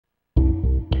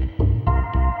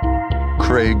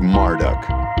betrayed Marduk,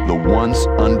 the once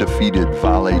undefeated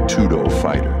Vale Tudo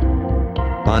fighter.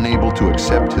 Unable to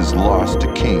accept his loss to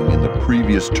King in the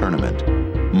previous tournament,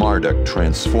 Marduk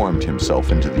transformed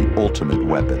himself into the ultimate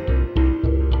weapon.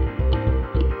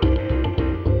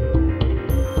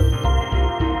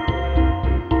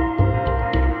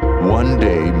 One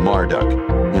day, Marduk,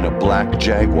 in a black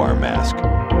jaguar mask,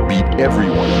 beat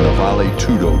everyone in the Vale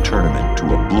Tudo tournament to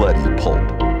a bloody pulp.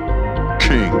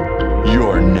 King,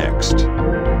 you're next.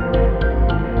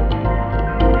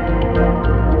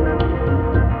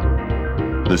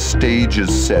 The stage is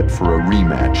set for a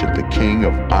rematch at the King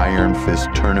of Iron Fist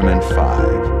Tournament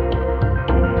 5.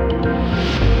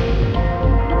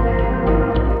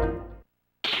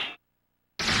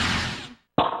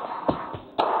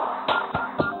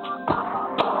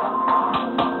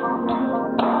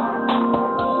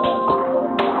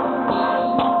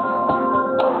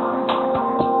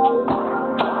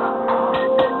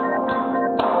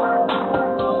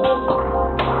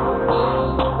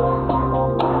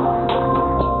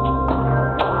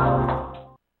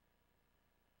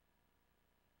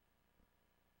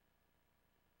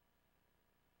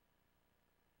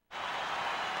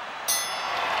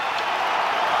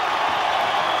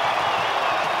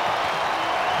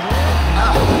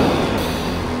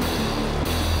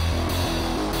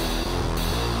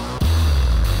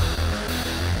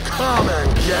 Come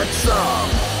and get some!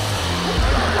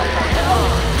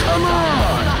 Come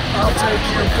on! I'll take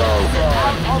you both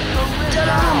on! Get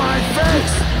out of my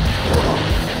face!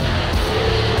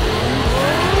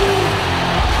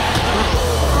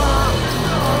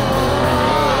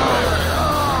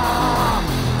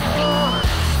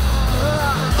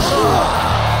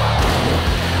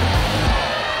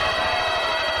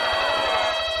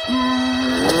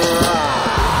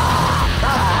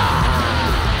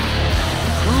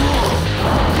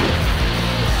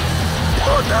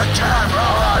 Put the camera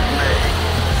on me!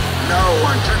 No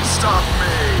one can stop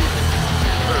me!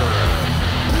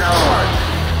 No one!